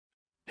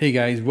Hey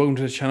guys, welcome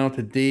to the channel.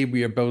 Today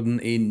we are building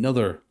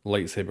another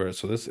lightsaber.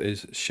 So this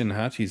is Shin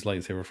Hati's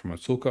lightsaber from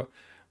Ahsoka.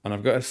 And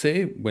I've got to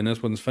say, when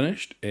this one's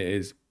finished, it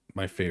is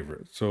my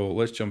favorite. So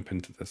let's jump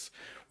into this.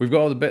 We've got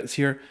all the bits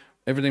here,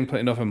 everything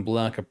painted off in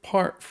black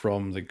apart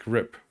from the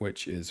grip,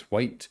 which is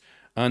white.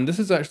 And this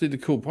is actually the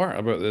cool part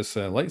about this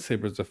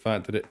lightsaber is the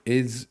fact that it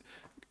is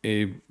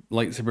a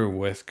lightsaber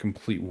with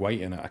complete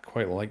white in it. I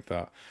quite like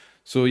that.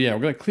 So yeah,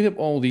 we're going to clean up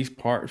all these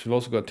parts. We've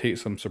also got to take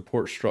some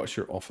support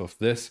structure off of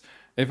this.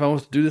 If I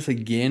was to do this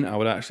again, I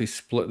would actually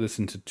split this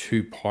into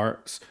two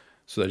parts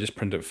so that I just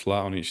print it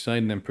flat on each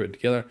side and then put it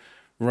together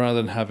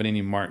rather than having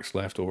any marks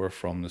left over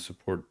from the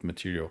support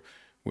material,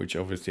 which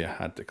obviously I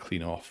had to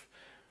clean off.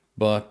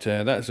 But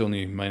that's the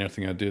only minor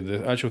thing I do.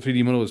 The actual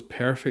 3D model is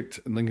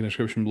perfect. Link in the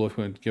description below if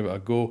you want to give it a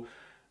go.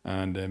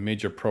 And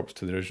major props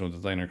to the original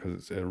designer because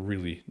it's a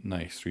really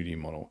nice 3D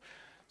model.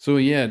 So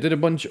yeah, did a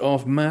bunch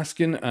of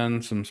masking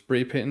and some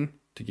spray painting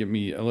to give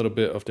me a little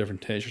bit of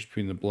different textures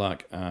between the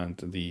black and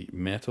the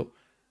metal.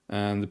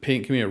 And the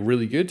paint came out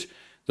really good.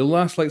 The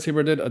last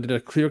lightsaber I did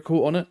a clear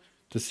coat on it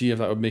to see if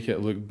that would make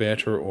it look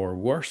better or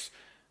worse.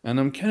 And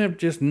I'm kind of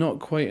just not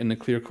quite in the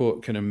clear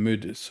coat kind of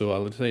mood, so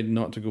I decided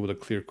not to go with a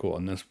clear coat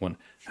on this one.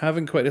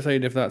 Haven't quite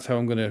decided if that's how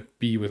I'm going to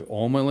be with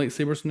all my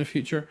lightsabers in the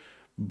future,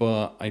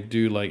 but I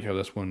do like how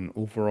this one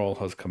overall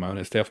has come out.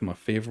 It's definitely my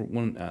favourite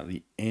one at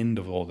the end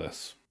of all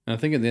this. And I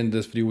think at the end of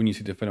this video when you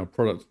see the final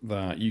product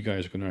that you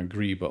guys are going to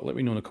agree, but let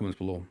me know in the comments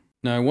below.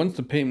 Now, once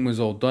the painting was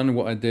all done,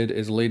 what I did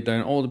is laid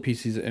down all the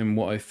pieces in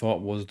what I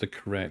thought was the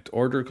correct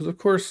order. Because of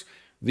course,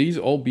 these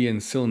all being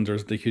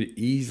cylinders, they could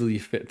easily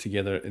fit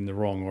together in the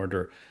wrong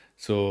order.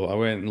 So I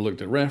went and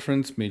looked at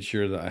reference, made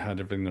sure that I had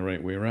everything the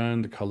right way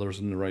around, the colors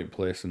in the right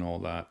place and all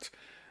that.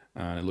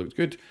 And it looked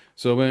good.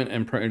 So I went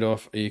and printed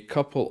off a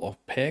couple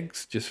of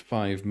pegs, just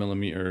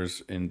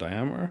 5mm in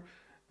diameter.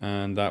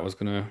 And that was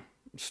going to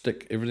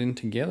stick everything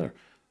together.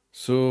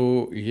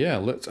 So yeah,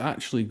 let's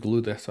actually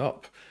glue this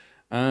up.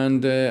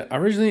 And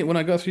originally, when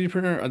I got a 3D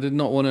printer, I did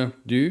not want to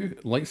do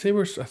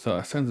lightsabers. I thought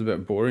it sounds a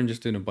bit boring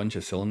just doing a bunch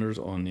of cylinders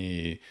on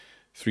a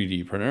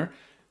 3D printer.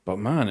 But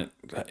man,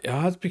 it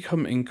has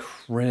become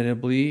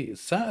incredibly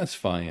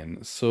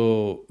satisfying.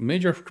 So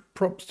major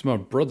props to my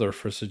brother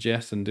for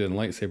suggesting doing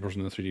lightsabers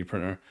on the 3D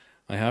printer.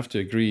 I have to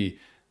agree,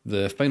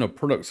 the final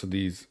products of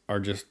these are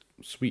just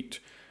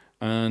sweet.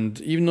 And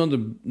even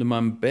though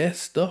my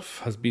best stuff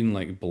has been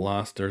like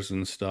blasters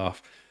and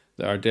stuff,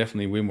 that are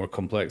definitely way more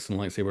complex than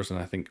lightsabers and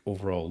I think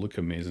overall look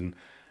amazing.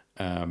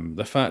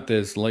 The fact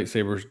is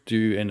lightsabers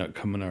do end up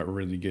coming out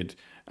really good.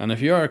 And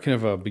if you are kind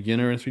of a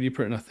beginner in 3D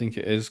printing, I think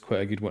it is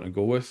quite a good one to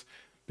go with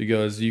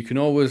because you can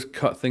always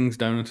cut things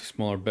down into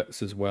smaller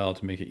bits as well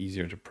to make it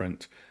easier to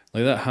print.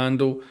 Like that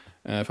handle,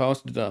 if I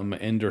was to do that on my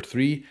Ender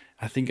 3,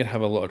 I think I'd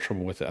have a lot of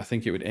trouble with it. I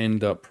think it would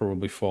end up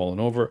probably falling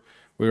over.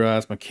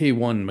 Whereas my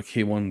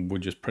K1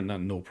 would just print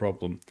that no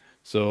problem.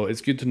 So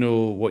it's good to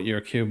know what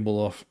you're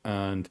capable of,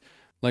 and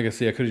like I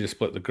say, I could have just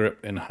split the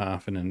grip in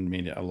half and then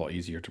made it a lot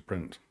easier to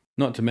print.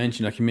 Not to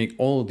mention, I can make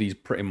all of these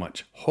pretty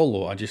much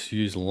hollow. I just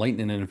use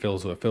lightning infill,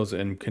 so it fills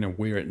it in kind of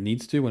where it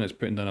needs to when it's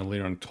putting down a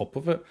layer on top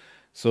of it.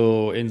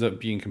 So it ends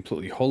up being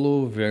completely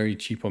hollow, very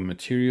cheap on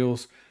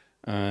materials.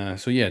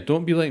 So yeah,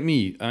 don't be like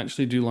me.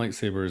 Actually do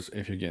lightsabers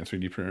if you're getting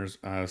 3D printers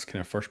as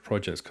kind of first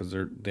projects because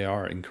they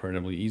are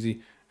incredibly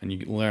easy and you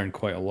learn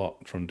quite a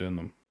lot from doing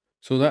them.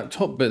 So that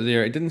top bit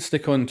there, it didn't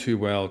stick on too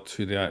well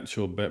to the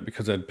actual bit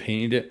because I'd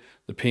painted it.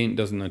 The paint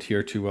doesn't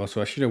adhere too well,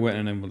 so I should have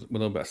went in with a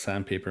little bit of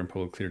sandpaper and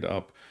probably cleared it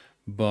up.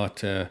 But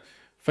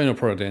final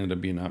product ended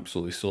up being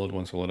absolutely solid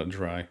once I let it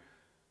dry.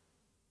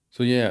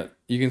 So yeah,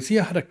 you can see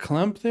I had a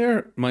clamp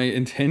there. My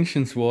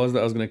intentions was that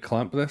I was going to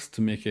clamp this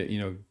to make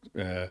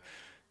it,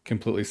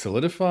 completely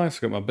solidify. So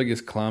I got my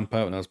biggest clamp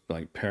out and I was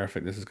like,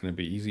 perfect, this is going to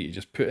be easy to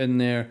just put in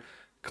there.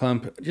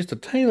 Clamp just a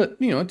tiny,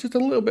 just a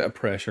little bit of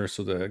pressure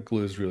so the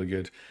glue is really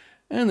good.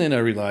 And then I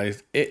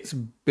realized it's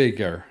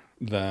bigger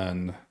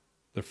than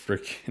the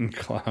freaking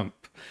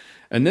clamp.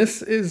 And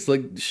this is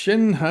like,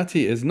 Shin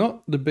Hati is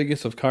not the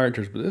biggest of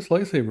characters, but this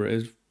lightsaber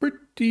is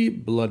pretty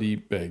bloody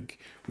big,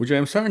 which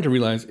I'm starting to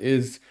realize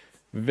is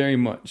very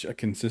much a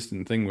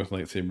consistent thing with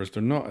lightsabers.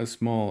 They're not as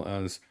small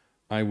as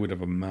I would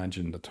have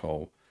imagined at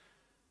all.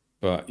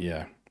 But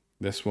yeah,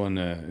 this one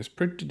is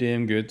pretty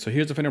damn good. So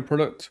here's the final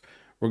product.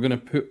 We're going to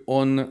put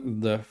on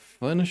the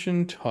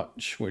finishing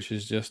touch, which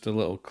is just a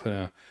little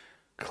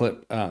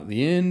clip at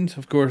the end.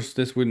 Of course,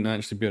 this wouldn't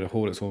actually be able to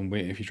hold its own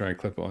weight if you try to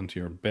clip it onto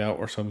your belt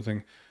or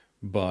something,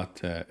 but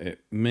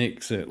it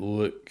makes it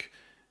look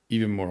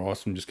even more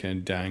awesome, just kind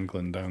of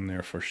dangling down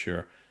there for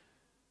sure.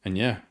 And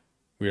yeah,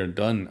 we are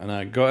done. And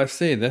I gotta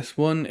say, this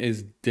one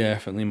is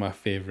definitely my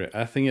favorite.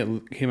 I think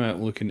it came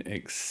out looking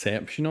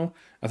exceptional.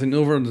 I think the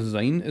overall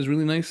design is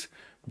really nice,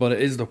 but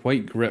it is the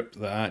white grip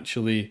that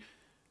actually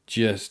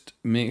just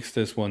makes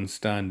this one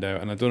stand out.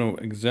 And I don't know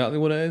exactly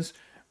what it is,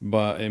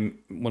 but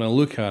when I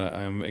look at it,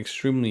 I'm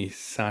extremely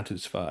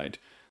satisfied.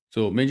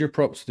 So major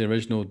props to the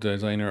original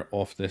designer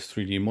of this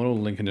 3D model.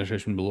 Link in the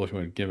description below if you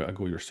want to give it a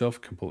go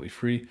yourself, completely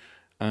free.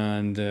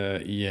 And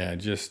yeah,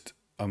 just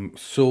I'm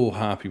so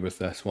happy with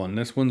this one.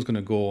 This one's going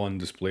to go on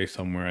display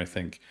somewhere, I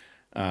think,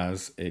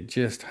 as it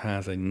just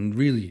has a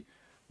really,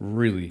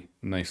 really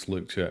nice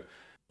look to it.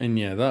 And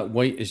yeah, that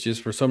white is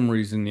just for some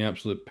reason the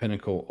absolute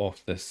pinnacle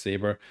of this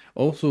saber.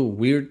 Also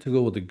weird to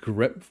go with the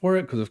grip for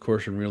it, because of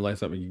course in real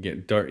life that would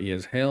get dirty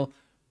as hell,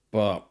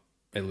 but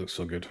it looks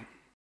so good.